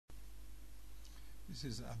This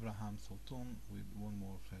is Abraham Sultan with one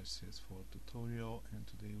more Flash CS4 tutorial, and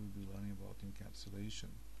today we'll be learning about encapsulation.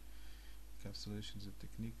 Encapsulation is a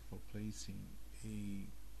technique for placing a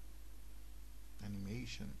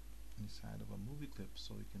animation inside of a movie clip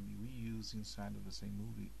so it can be reused inside of the same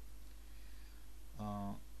movie.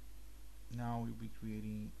 Now we'll be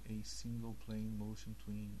creating a single plane motion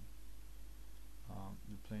tween.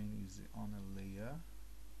 The plane is on a layer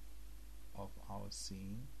of our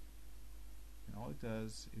scene, and all it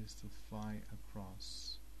does is to fly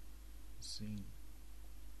across the scene.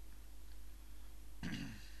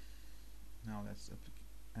 Now let's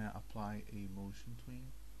apply a motion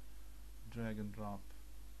tween. Drag and drop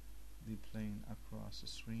the plane across the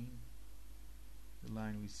screen. The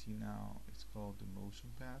line we see now is called the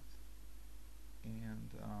motion path,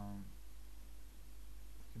 and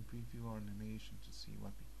we can preview our animation to see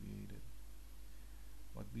what we created.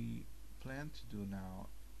 What we plan to do now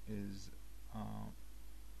is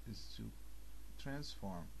to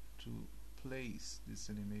transform, to place this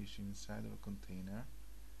animation inside of a container.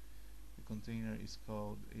 The container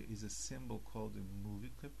is a symbol called a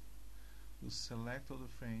movie clip. We'll select all the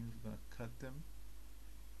frames, we're going to cut them,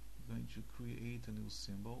 we're going to create a new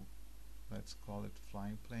symbol, let's call it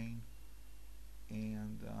flying plane,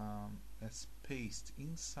 and let's paste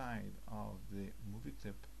inside of the movie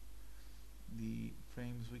clip the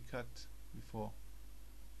frames we cut before,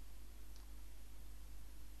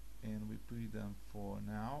 and we put them for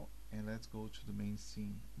now, and let's go to the main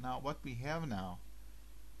scene. Now what we have now,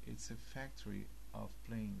 it's a factory of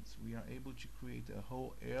planes. We are able to create a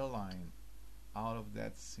whole airline out of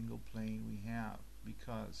that single plane we have,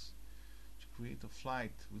 because to create a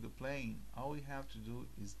flight with a plane, all we have to do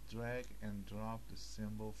is drag and drop the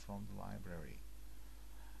symbol from the library.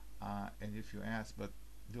 And if you ask, but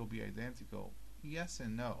they'll be identical? Yes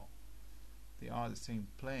and no. They are the same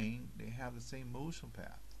plane, they have the same motion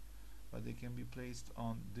path, but they can be placed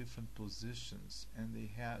on different positions, and they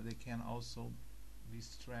can also be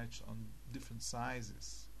stretched on different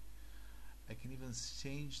sizes. I can even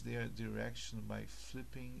change their direction by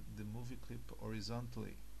flipping the movie clip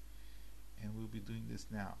horizontally, and we'll be doing this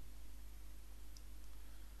now.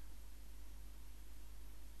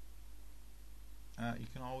 You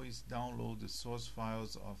can always download the source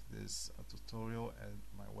files of this tutorial at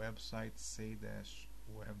my website,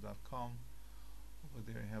 say-web.com. Over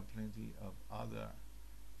there I have plenty of other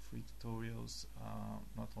free tutorials.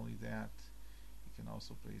 Not only that, you can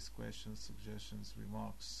also place questions, suggestions,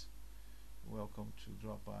 remarks. You're welcome to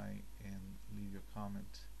drop by and leave your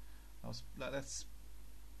comment. Now let's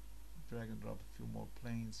drag and drop a few more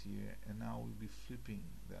planes here, and now we'll be flipping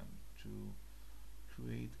them to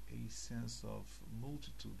create a sense of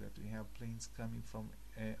multitude, that we have planes coming from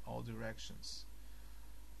all directions.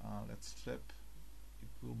 Let's flip.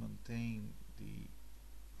 It will maintain the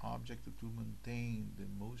object, it will maintain the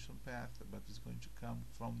motion path, but it's going to come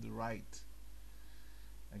from the right.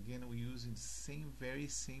 Again, we're using the very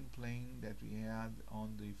same plane that we had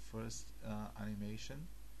on the first animation,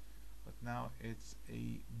 but now it's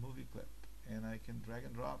a movie clip, and I can drag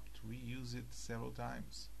and drop to reuse it several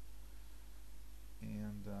times.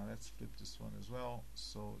 And let's flip this one as well,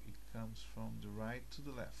 so it comes from the right to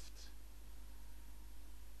the left.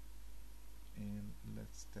 And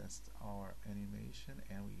let's test our animation,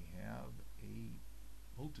 and we have a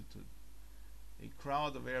multitude, a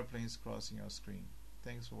crowd of airplanes crossing our screen.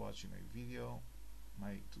 Thanks for watching my video,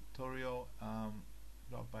 my tutorial.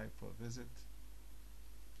 Drop by for a visit.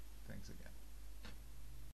 Thanks again.